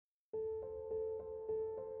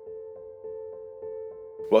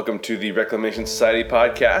Welcome to the Reclamation Society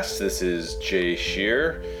podcast. This is Jay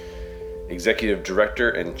Shear, Executive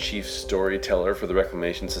Director and Chief Storyteller for the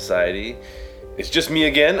Reclamation Society. It's just me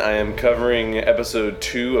again. I am covering episode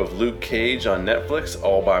 2 of Luke Cage on Netflix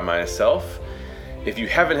all by myself. If you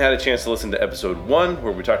haven't had a chance to listen to episode 1,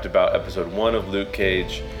 where we talked about episode 1 of Luke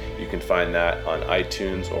Cage, you can find that on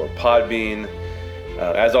iTunes or Podbean.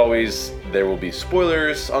 As always, there will be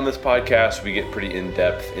spoilers on this podcast. We get pretty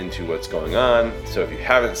in-depth into what's going on. So if you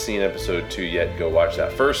haven't seen episode 2 yet, go watch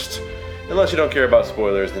that first. Unless you don't care about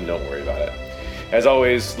spoilers, then don't worry about it. As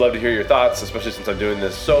always, love to hear your thoughts, especially since I'm doing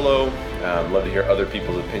this solo. Love to hear other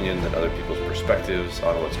people's opinions and other people's perspectives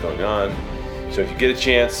on what's going on. So if you get a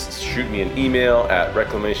chance, shoot me an email at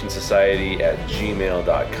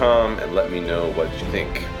reclamationsociety@gmail.com and let me know what you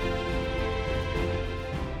think.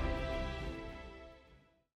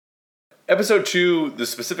 Episode 2, the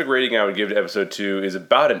specific rating I would give to episode 2 is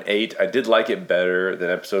about an 8. I did like it better than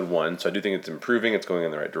episode 1, so I do think it's improving. It's going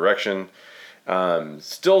in the right direction.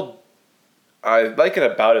 Still, I like it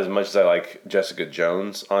about as much as I like Jessica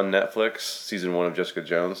Jones on Netflix, season 1 of Jessica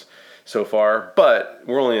Jones so far, but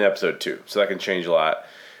we're only in episode 2, so that can change a lot.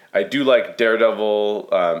 I do like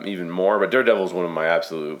Daredevil even more, but Daredevil is one of my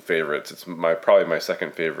absolute favorites. It's probably my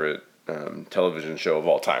second favorite television show of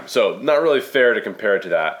all time. So not really fair to compare it to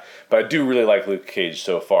that, but I do really like Luke Cage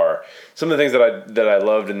so far. Some of the things that I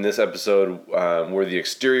loved in this episode were the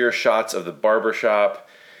exterior shots of the barbershop.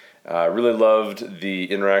 Really loved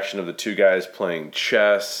the interaction of the two guys playing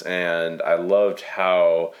chess, and I loved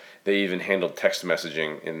how they even handled text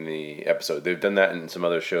messaging in the episode. They've done that in some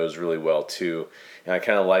other shows really well too, and I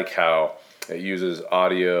kind of like how it uses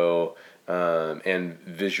audio and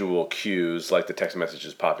visual cues like the text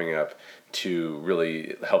messages popping up to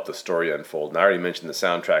really help the story unfold. And I already mentioned the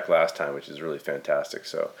soundtrack last time, which is really fantastic,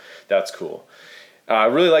 so that's cool. I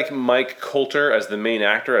really like Mike Colter as the main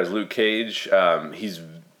actor, as Luke Cage. He's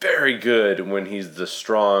very good when he's the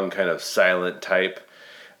strong, kind of silent type.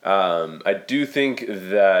 I do think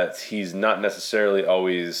that he's not necessarily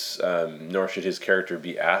always, nor should his character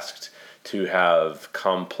be asked to have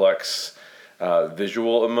complex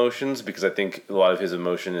visual emotions, because I think a lot of his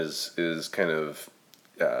emotion is kind of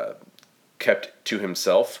kept to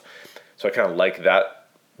himself. So I kind of like that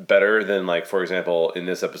better than, like, for example, in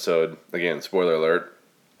this episode, again, spoiler alert,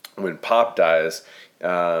 when Pop dies,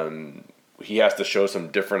 he has to show some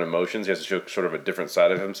different emotions. He has to show sort of a different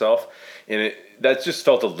side of himself. And that just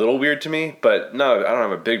felt a little weird to me, but no, I don't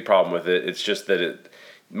have a big problem with it. It's just that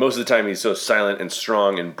most of the time he's so silent and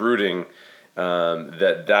strong and brooding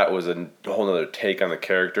that was a whole other take on the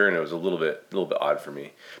character, and it was a little bit odd for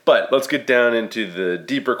me. But let's get down into the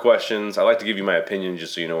deeper questions. I like to give you my opinion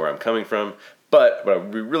just so you know where I'm coming from. But what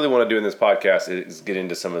we really want to do in this podcast is get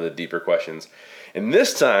into some of the deeper questions. And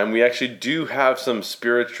this time we actually do have some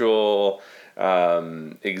spiritual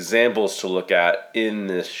examples to look at in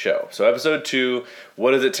this show. So episode 2,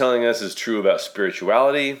 what is it telling us is true about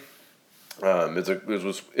spirituality? It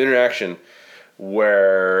was interaction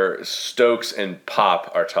where Stokes and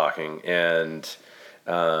Pop are talking, and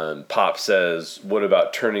Pop says, what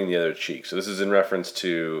about turning the other cheek? So this is in reference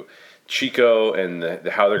to Chico and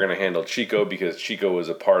how they're going to handle Chico, because Chico was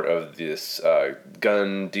a part of this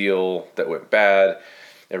gun deal that went bad.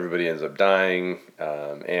 Everybody ends up dying,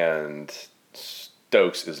 and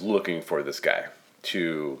Stokes is looking for this guy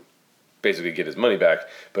to basically get his money back,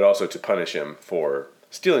 but also to punish him for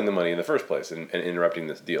stealing the money in the first place and interrupting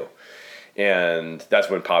this deal. And that's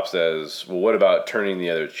when Pop says, well, what about turning the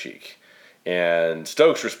other cheek? And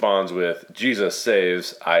Stokes responds with, Jesus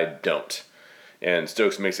saves, I don't. And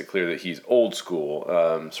Stokes makes it clear that he's old school,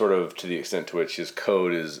 sort of to the extent to which his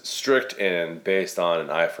code is strict and based on an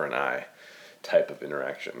eye for an eye type of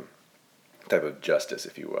interaction, type of justice,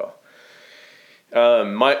 if you will.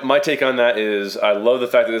 My take on that is I love the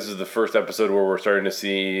fact that this is the first episode where we're starting to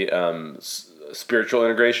see spiritual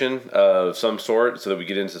integration of some sort, so that we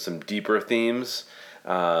get into some deeper themes.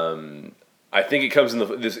 I think it comes in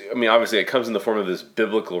obviously it comes in the form of this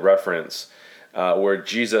biblical reference where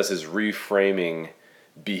Jesus is reframing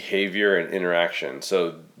behavior and interaction.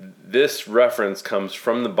 So this reference comes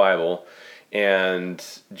from the Bible, and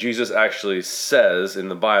Jesus actually says in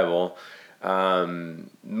the Bible,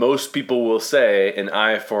 most people will say an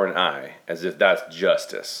eye for an eye, as if that's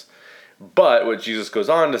justice. But what Jesus goes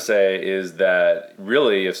on to say is that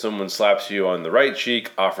really, if someone slaps you on the right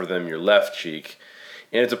cheek, offer them your left cheek.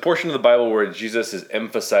 And it's a portion of the Bible where Jesus is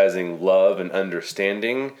emphasizing love and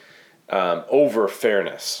understanding over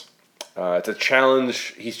fairness. It's a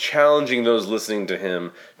challenge. He's challenging those listening to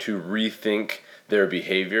him to rethink their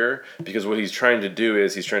behavior, because what he's trying to do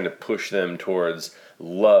is he's trying to push them towards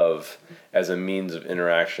love as a means of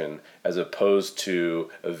interaction, as opposed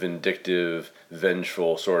to a vindictive,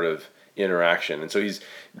 vengeful sort of interaction. And so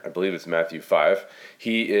I believe it's Matthew 5,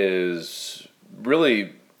 he is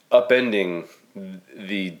really upending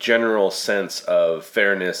the general sense of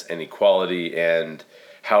fairness and equality and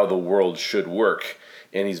how the world should work.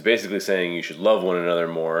 And he's basically saying you should love one another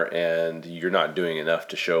more, and you're not doing enough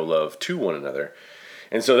to show love to one another.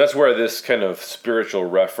 And so that's where this kind of spiritual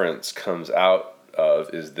reference comes out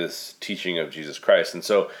of, is this teaching of Jesus Christ. And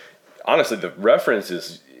so honestly, the reference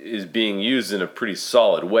is being used in a pretty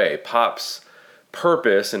solid way. Pop's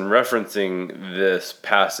purpose in referencing this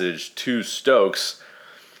passage to Stokes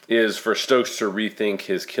is for Stokes to rethink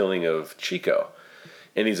his killing of Chico.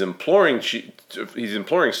 And he's imploring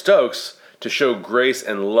Stokes to show grace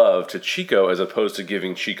and love to Chico as opposed to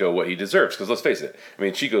giving Chico what he deserves. Because let's face it, I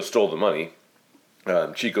mean, Chico stole the money.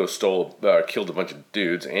 Chico killed a bunch of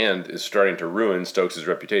dudes and is starting to ruin Stokes'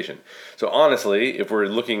 reputation. So honestly, if we're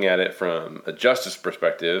looking at it from a justice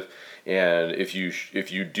perspective, and if you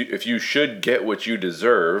should get what you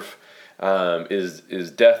deserve,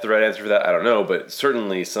 is death the right answer for that? I don't know, but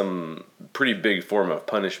certainly some pretty big form of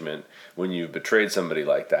punishment when you've betrayed somebody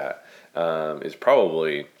like that is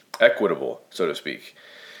probably equitable, so to speak.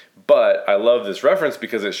 But I love this reference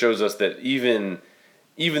because it shows us that even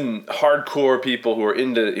hardcore people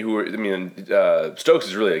Stokes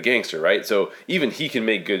is really a gangster, right? So even he can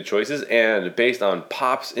make good choices, and based on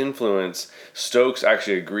Pop's influence, Stokes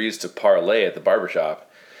actually agrees to parlay at the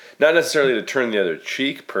barbershop. Not necessarily to turn the other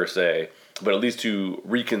cheek, per se, but at least to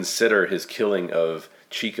reconsider his killing of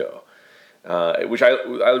Chico. Which I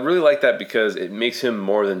really like that because it makes him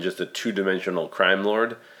more than just a two-dimensional crime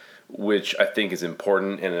lord, which I think is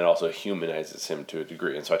important, and it also humanizes him to a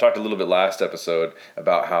degree. And so I talked a little bit last episode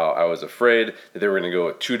about how I was afraid that they were going to go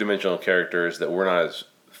with two-dimensional characters that were not as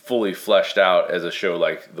fully fleshed out as a show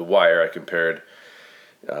like The Wire. I compared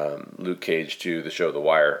Luke Cage to the show The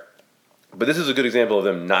Wire. But this is a good example of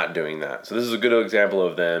them not doing that. So this is a good example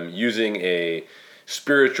of them using a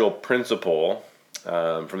spiritual principle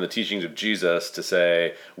from the teachings of Jesus to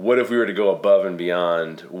say, what if we were to go above and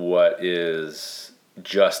beyond what is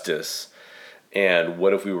justice, and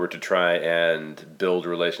what if we were to try and build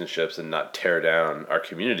relationships and not tear down our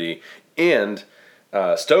community? And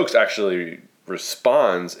Stokes actually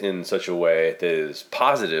responds in such a way that is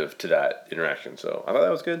positive to that interaction. So I thought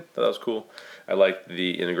that was good. I thought that was cool. I liked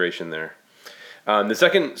the integration there. The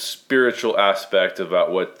second spiritual aspect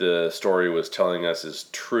about what the story was telling us is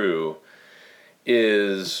true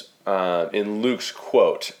is in Luke's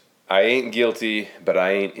quote, "I ain't guilty, but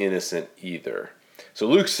I ain't innocent either." So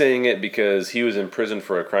Luke's saying it because he was in prison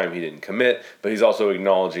for a crime he didn't commit, but he's also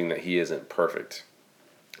acknowledging that he isn't perfect.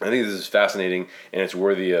 I think this is fascinating, and it's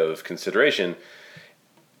worthy of consideration,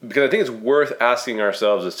 because I think it's worth asking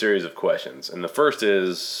ourselves a series of questions. And the first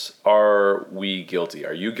is, are we guilty?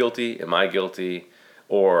 Are you guilty? Am I guilty?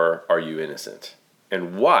 Or are you innocent?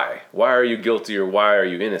 And why? Why are you guilty, or why are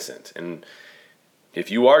you innocent? And if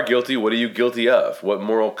you are guilty, what are you guilty of? What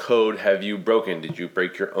moral code have you broken? Did you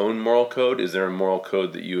break your own moral code? Is there a moral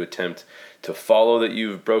code that you attempt to follow that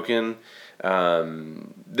you've broken?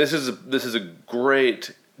 This is a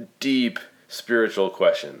great, deep spiritual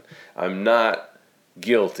question. I'm not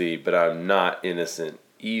guilty, but I'm not innocent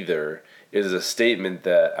either. It is a statement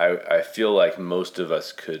that I feel like most of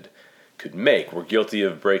us could make. We're guilty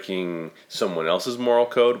of breaking someone else's moral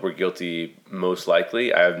code. We're guilty, most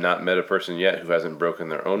likely. I have not met a person yet who hasn't broken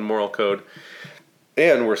their own moral code.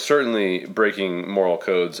 And we're certainly breaking moral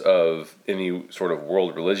codes of any sort of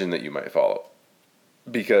world religion that you might follow,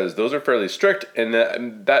 because those are fairly strict. And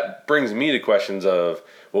that brings me to questions of,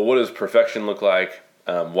 well, what does perfection look like?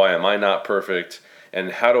 Why am I not perfect?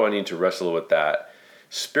 And how do I need to wrestle with that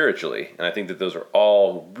spiritually? And I think that those are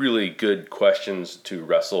all really good questions to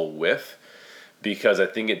wrestle with, because I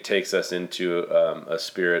think it takes us into a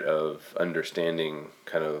spirit of understanding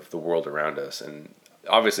kind of the world around us. And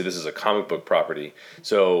obviously this is a comic book property,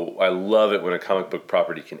 so I love it when a comic book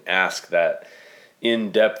property can ask that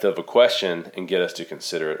in-depth of a question and get us to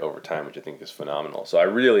consider it over time, which I think is phenomenal. So I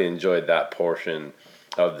really enjoyed that portion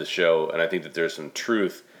of the show, and I think that there's some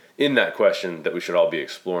truth in that question that we should all be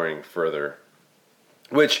exploring further.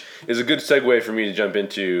 Which is a good segue for me to jump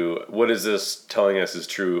into, what is this telling us is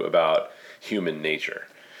true about human nature?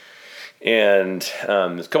 And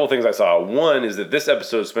there's a couple things I saw. One is that this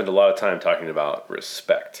episode spent a lot of time talking about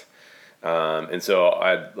respect. And so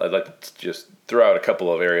I'd like to just throw out a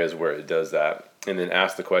couple of areas where it does that. and then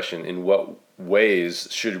ask the question, in what ways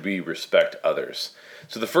should we respect others?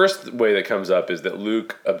 So the first way that comes up is that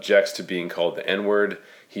Luke objects to being called the N-word.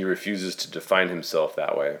 He refuses to define himself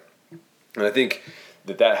that way. And I think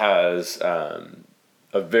that has a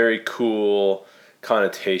very cool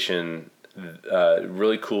connotation,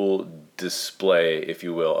 really cool display, if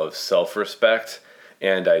you will, of self-respect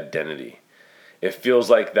and identity. It feels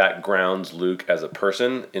like that grounds Luke as a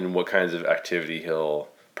person in what kinds of activity he'll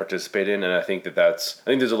participate in, and I think I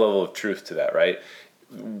think there's a level of truth to that, right?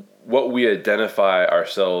 What we identify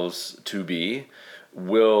ourselves to be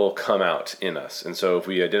will come out in us, and so if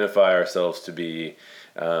we identify ourselves to be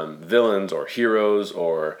villains or heroes,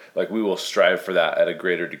 or like, we will strive for that at a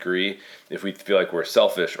greater degree. If we feel like we're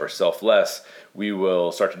selfish or selfless, we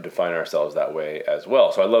will start to define ourselves that way as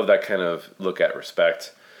well. So I love that kind of look at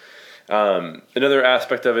respect. Another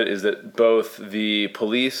aspect of it is that both the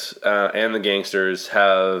police and the gangsters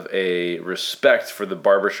have a respect for the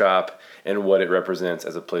barbershop and what it represents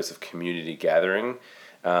as a place of community gathering.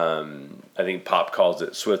 I think Pop calls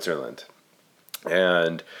it Switzerland.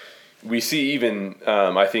 And we see even,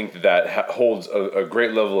 I think that holds a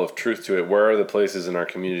great level of truth to it. Where are the places in our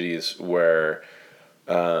communities where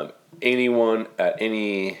anyone at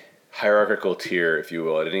any hierarchical tier, if you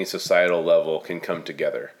will, at any societal level can come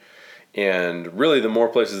together? And really, the more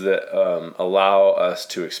places that allow us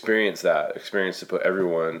to experience to put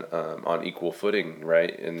everyone on equal footing,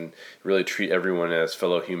 right? And really treat everyone as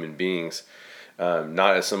fellow human beings,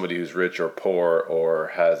 not as somebody who's rich or poor or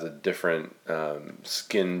has a different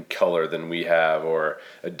skin color than we have or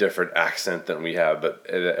a different accent than we have, but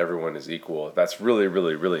that everyone is equal. That's really,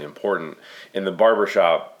 really, really important. And the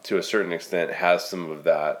barbershop, to a certain extent, has some of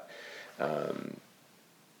that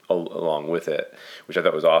along with it, which I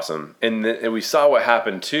thought was awesome. And we saw what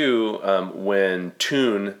happened too when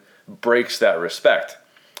Toon breaks that respect,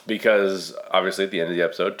 because obviously at the end of the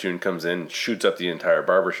episode, Toon comes in and shoots up the entire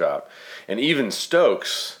barbershop, and even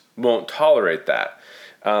Stokes won't tolerate that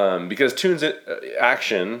because Toon's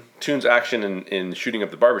action in shooting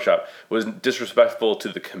up the barbershop was disrespectful to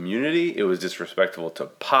the community. It was disrespectful to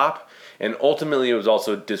Pop, and ultimately it was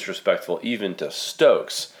also disrespectful even to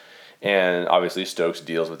Stokes. And obviously Stokes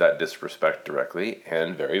deals with that disrespect directly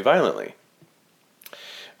and very violently.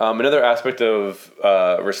 Another aspect of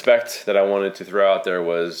respect that I wanted to throw out there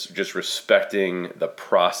was just respecting the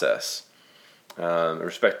process.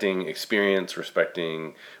 Respecting experience,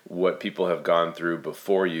 respecting what people have gone through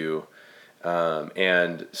before you.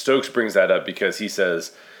 And Stokes brings that up because he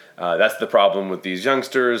says, that's the problem with these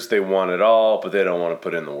youngsters. They want it all, but they don't want to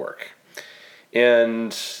put in the work.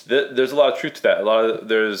 And there's a lot of truth to that.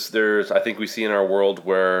 There's I think we see in our world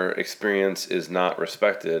where experience is not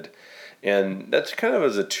respected, and that's kind of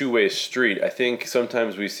as a two-way street. I think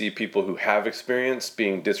sometimes we see people who have experience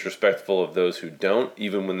being disrespectful of those who don't,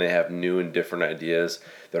 even when they have new and different ideas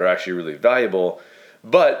that are actually really valuable.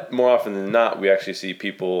 But more often than not, we actually see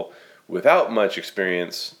people without much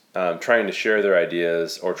experience trying to share their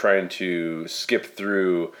ideas or trying to skip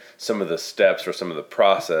through some of the steps or some of the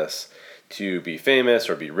process to be famous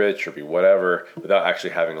or be rich or be whatever without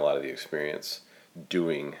actually having a lot of the experience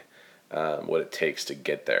doing what it takes to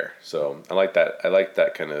get there. So I like that. I like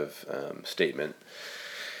that kind of statement.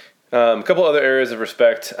 A couple other areas of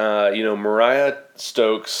respect. Mariah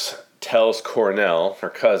Stokes tells Cornell, her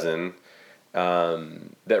cousin,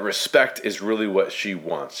 that respect is really what she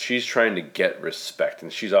wants. She's trying to get respect,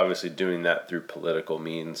 and she's obviously doing that through political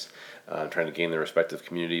means, trying to gain the respect of the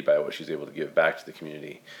community by what she's able to give back to the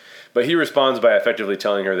community. But he responds by effectively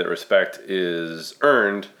telling her that respect is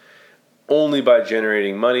earned only by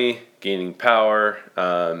generating money, gaining power,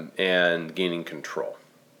 and gaining control.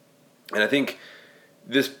 And I think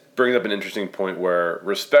this brings up an interesting point where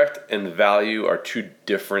respect and value are two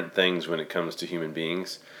different things when it comes to human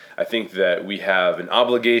beings. I think that we have an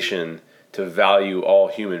obligation to value all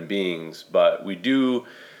human beings, but we do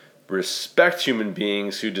respect human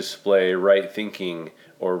beings who display right thinking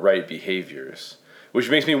or right behaviors, which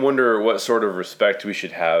makes me wonder what sort of respect we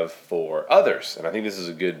should have for others. And I think this is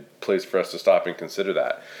a good place for us to stop and consider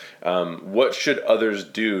that. What should others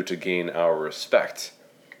do to gain our respect?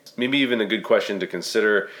 Maybe even a good question to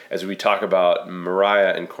consider as we talk about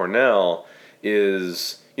Mariah and Cornell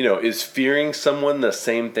is fearing someone the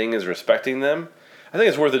same thing as respecting them? I think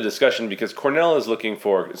it's worth a discussion because Cornell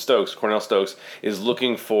Stokes is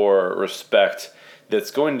looking for respect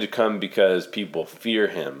that's going to come because people fear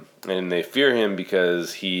him. And they fear him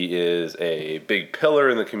because he is a big pillar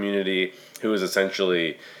in the community who is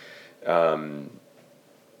essentially, dealing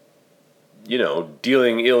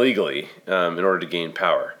illegally in order to gain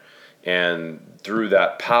power. And through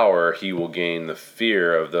that power, he will gain the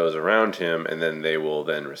fear of those around him, and then they will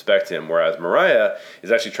then respect him. Whereas Mariah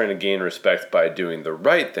is actually trying to gain respect by doing the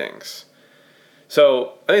right things.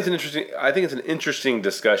 So I think it's an interesting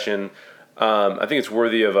discussion. I think it's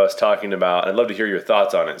worthy of us talking about. I'd love to hear your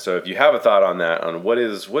thoughts on it. So if you have a thought on that, on what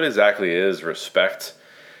exactly is respect,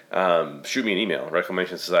 shoot me an email,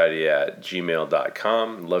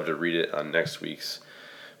 reclamationsociety@gmail.com. I'd love to read it on next week's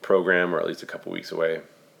program, or at least a couple weeks away.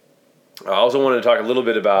 I also wanted to talk a little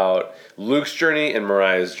bit about Luke's journey and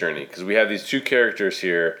Mariah's journey, because we have these two characters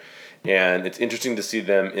here, and it's interesting to see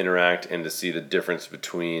them interact and to see the difference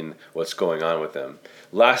between what's going on with them.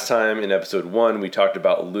 Last time in episode 1, we talked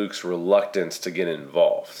about Luke's reluctance to get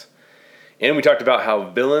involved. And we talked about how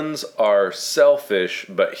villains are selfish,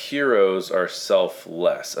 but heroes are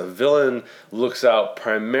selfless. A villain looks out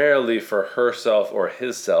primarily for herself or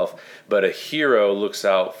himself, but a hero looks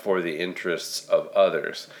out for the interests of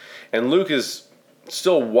others. And Luke is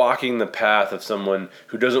still walking the path of someone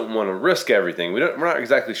who doesn't want to risk everything. We're not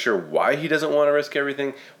exactly sure why he doesn't want to risk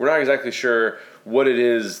everything. We're not exactly sure what it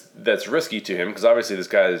is that's risky to him, because obviously this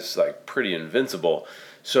guy is like pretty invincible.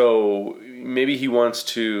 So maybe he wants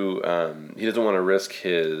to, he doesn't want to risk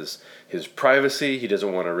his privacy. He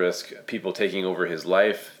doesn't want to risk people taking over his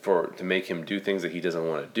life to make him do things that he doesn't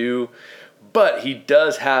want to do. But he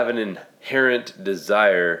does have an inherent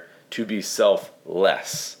desire to be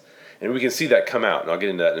selfless. And we can see that come out, and I'll get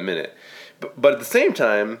into that in a minute. But at the same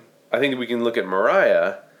time, I think we can look at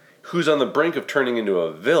Mariah, who's on the brink of turning into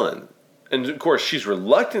a villain. And of course, she's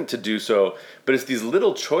reluctant to do so, but it's these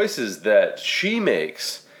little choices that she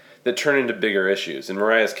makes that turn into bigger issues. In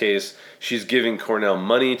Mariah's case, she's giving Cornell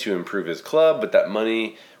money to improve his club, but that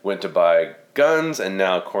money went to buy guns, and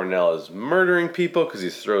now Cornell is murdering people because he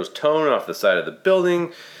throws Tone off the side of the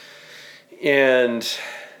building. And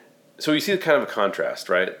so you see kind of a contrast,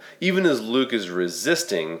 right? Even as Luke is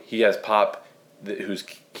resisting, he has Pop who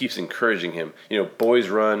keeps encouraging him. Boys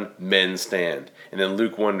run, men stand. And then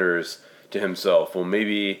Luke wonders to himself, well,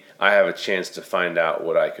 maybe I have a chance to find out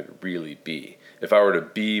what I could really be. If I were to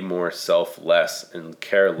be more selfless and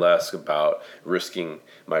care less about risking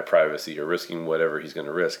my privacy or risking whatever he's going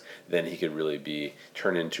to risk, then he could really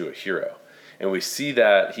turn into a hero. And we see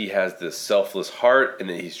that he has this selfless heart, and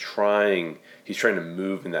that he's trying to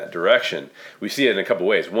move in that direction. We see it in a couple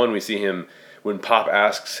ways. One, we see him when Pop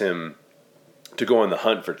asks him to go on the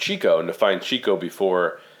hunt for Chico and to find Chico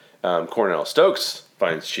before Cornell Stokes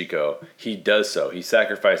finds Chico. He does so. He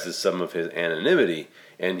sacrifices some of his anonymity,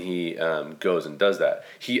 and he goes and does that.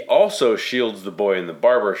 He also shields the boy in the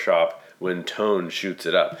barber shop when Tone shoots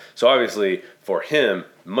it up. So obviously, for him,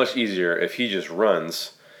 much easier if he just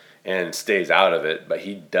runs and stays out of it, but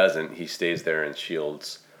he doesn't. He stays there and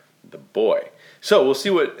shields the boy. So we'll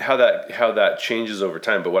see how that changes over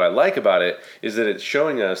time. But what I like about it is that it's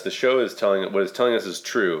showing us, the show is telling us is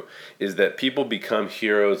true, is that people become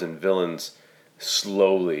heroes and villains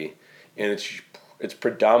slowly, and it's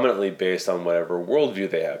predominantly based on whatever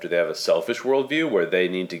worldview they have. Do they have a selfish worldview where they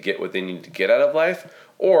need to get what they need to get out of life?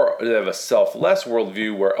 Or do they have a selfless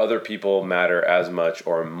worldview where other people matter as much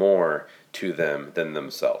or more to them than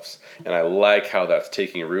themselves? And I like how that's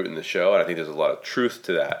taking root in the show, and I think there's a lot of truth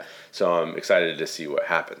to that. So I'm excited to see what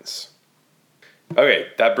happens. Okay,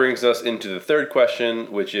 that brings us into the third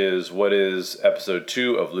question, which is, what is episode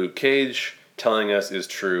 2 of Luke Cage telling us is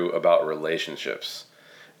true about relationships?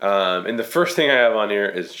 And the first thing I have on here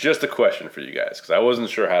is just a question for you guys, because I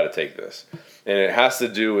wasn't sure how to take this. And it has to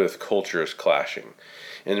do with cultures clashing.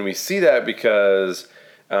 And we see that because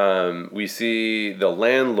we see the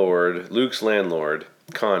landlord, Luke's landlord,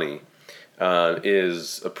 Connie,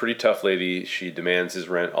 is a pretty tough lady. She demands his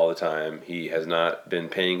rent all the time. He has not been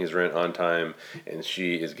paying his rent on time, and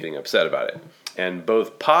she is getting upset about it. And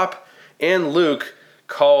both Pop and Luke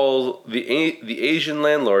call the Asian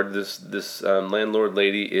landlord, this landlord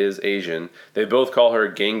lady is Asian, they both call her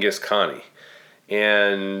Genghis Connie.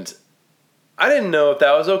 And I didn't know if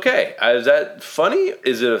that was okay. Is that funny?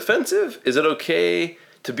 Is it offensive? Is it okay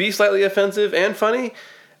to be slightly offensive and funny?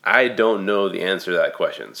 I don't know the answer to that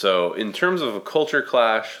question. So in terms of a culture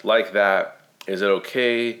clash like that, is it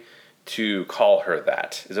okay to call her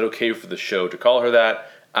that? Is it okay for the show to call her that?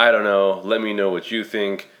 I don't know. Let me know what you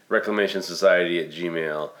think.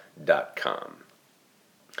 reclamationsociety@gmail.com.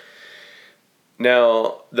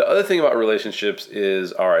 Now, the other thing about relationships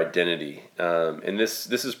is our identity. And this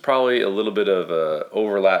is probably a little bit of a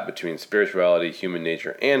overlap between spirituality, human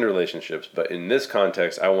nature, and relationships. But in this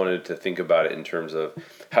context, I wanted to think about it in terms of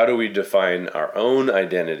how do we define our own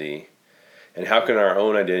identity And how can our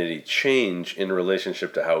own identity change in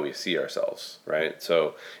relationship to how we see ourselves, right?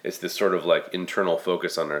 So it's this sort of like internal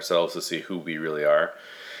focus on ourselves to see who we really are.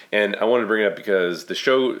 And I wanted to bring it up because the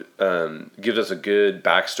show gives us a good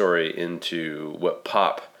backstory into what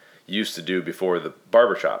Pop used to do before the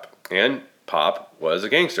barbershop. And Pop was a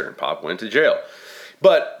gangster, and Pop went to jail.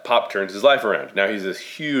 But Pop turns his life around. Now he's this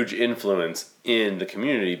huge influence in the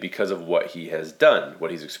community because of what he has done, what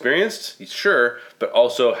he's experienced, he's sure, but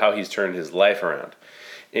also how he's turned his life around.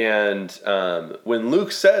 And when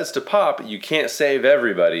Luke says to Pop, you can't save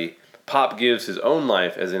everybody, Pop gives his own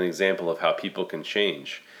life as an example of how people can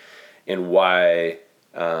change and why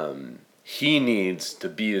he needs to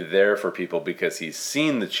be there for people because he's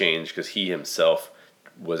seen the change because he himself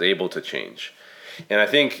was able to change. And I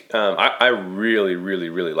think I really, really,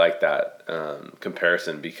 really like that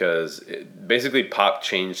comparison because basically Pop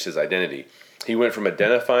changed his identity. He went from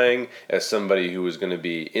identifying as somebody who was going to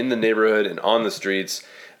be in the neighborhood and on the streets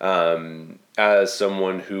as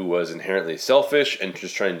someone who was inherently selfish and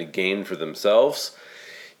just trying to gain for themselves,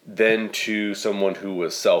 then to someone who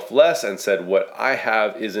was selfless and said, what I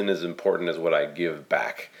have isn't as important as what I give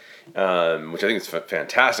back. Which I think is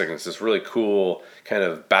fantastic. And it's this really cool kind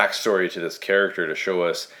of backstory to this character to show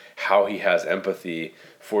us how he has empathy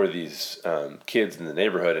for these kids in the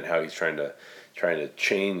neighborhood and how he's trying to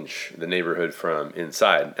change the neighborhood from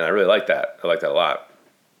inside. And I really like that. I like that a lot.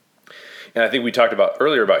 And I think we talked about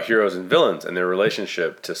earlier about heroes and villains and their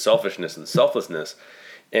relationship to selfishness and selflessness.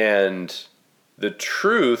 And the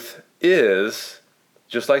truth is,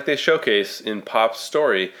 just like they showcase in Pop's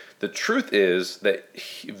story, the truth is that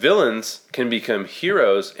villains can become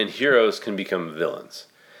heroes and heroes can become villains.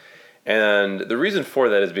 And the reason for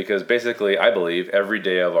that is because basically I believe every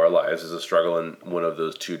day of our lives is a struggle in one of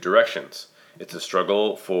those two directions. It's a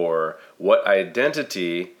struggle for what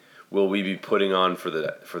identity will we be putting on for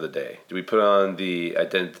the day. Do we put on the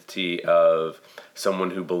identity of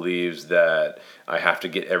someone who believes that I have to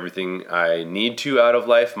get everything I need to out of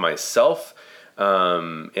life myself,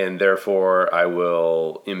 and therefore I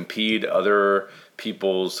will impede other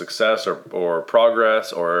people's success or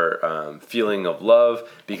progress or feeling of love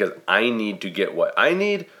because I need to get what I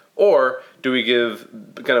need? Or do we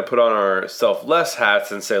put on our selfless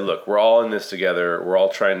hats and say, look, we're all in this together, we're all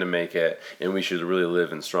trying to make it, and we should really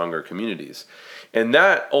live in stronger communities? And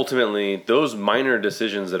that ultimately, those minor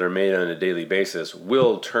decisions that are made on a daily basis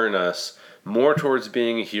will turn us more towards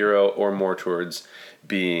being a hero or more towards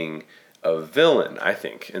being a villain, I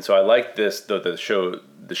think. And so I like this, the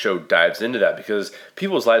show dives into that because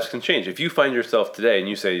people's lives can change. If you find yourself today and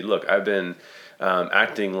you say, look, I've been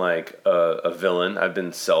acting like a villain, I've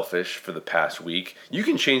been selfish for the past week, you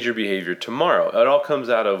can change your behavior tomorrow. It all comes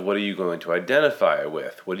out of what are you going to identify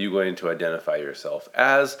with? What are you going to identify yourself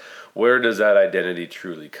as? Where does that identity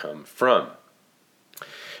truly come from?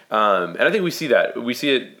 And I think we see that. We see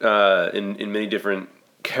it in many different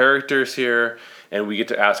characters here. And we get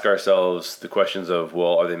to ask ourselves the questions of,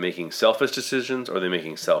 well, are they making selfish decisions? Or are they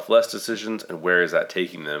making selfless decisions? And where is that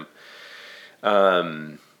taking them?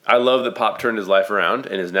 I love that Pop turned his life around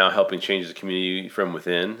and is now helping change the community from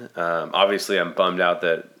within. Obviously, I'm bummed out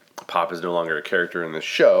that Pop is no longer a character in the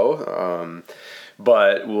show.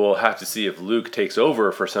 But we'll have to see if Luke takes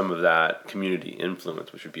over for some of that community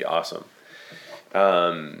influence, which would be awesome.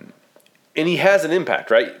 And he has an impact,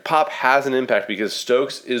 right? Pop has an impact because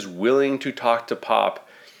Stokes is willing to talk to Pop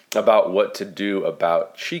about what to do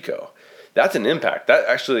about Chico. That's an impact. That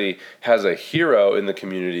actually has a hero in the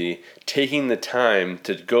community taking the time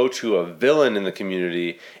to go to a villain in the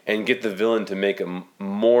community and get the villain to make a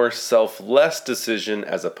more selfless decision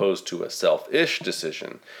as opposed to a selfish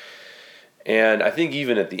decision. And I think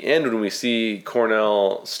even at the end when we see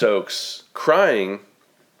Cornell Stokes crying,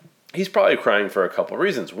 he's probably crying for a couple of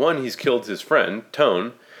reasons. One, he's killed his friend,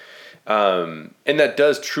 Tone, and that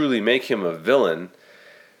does truly make him a villain.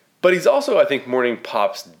 But he's also, I think, mourning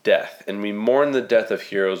Pop's death. And we mourn the death of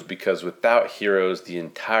heroes because without heroes, the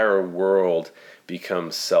entire world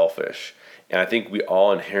becomes selfish. And I think we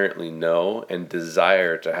all inherently know and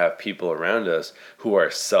desire to have people around us who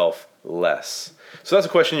are selfless. So that's a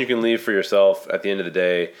question you can leave for yourself at the end of the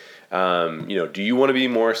day. Do you want to be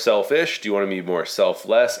more selfish? Do you want to be more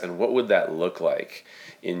selfless? And what would that look like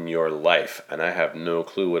in your life? And I have no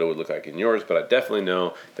clue what it would look like in yours, but I definitely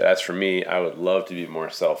know that as for me, I would love to be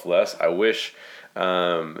more selfless. I wish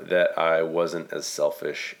that I wasn't as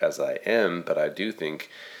selfish as I am, but I do think,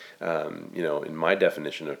 in my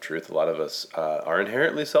definition of truth, a lot of us are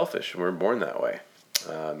inherently selfish, and we're born that way.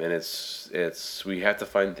 And we have to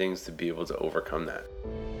find things to be able to overcome that.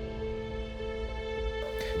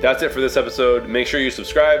 that's it for this episode. Make sure you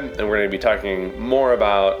subscribe, and we're going to be talking more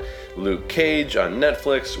about Luke Cage on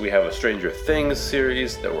Netflix. We have a Stranger Things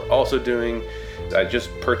series that we're also doing. I just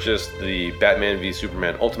purchased the Batman v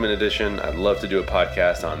Superman Ultimate Edition. I'd love to do a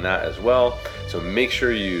podcast on that as well. So make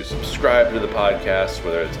sure you subscribe to the podcast,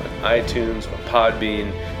 whether it's on iTunes or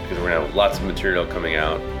Podbean, because we're going to have lots of material coming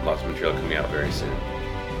out very soon.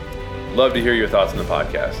 Love to hear your thoughts on the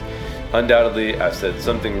podcast. Undoubtedly, I've said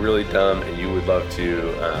something really dumb and you would love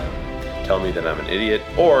to tell me that I'm an idiot,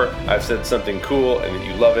 or I've said something cool and that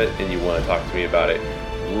you love it and you want to talk to me about it.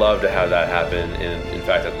 Love to have that happen, and in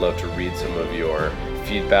fact, I'd love to read some of your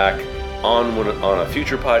feedback on a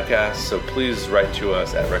future podcast. So please write to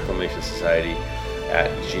us at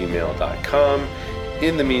reclamationsociety@gmail.com.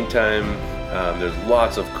 In the meantime, there's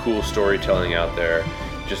lots of cool storytelling out there.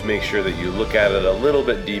 Just make sure that you look at it a little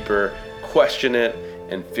bit deeper, question it,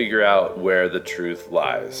 and figure out where the truth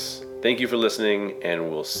lies. Thank you for listening, and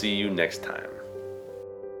we'll see you next time.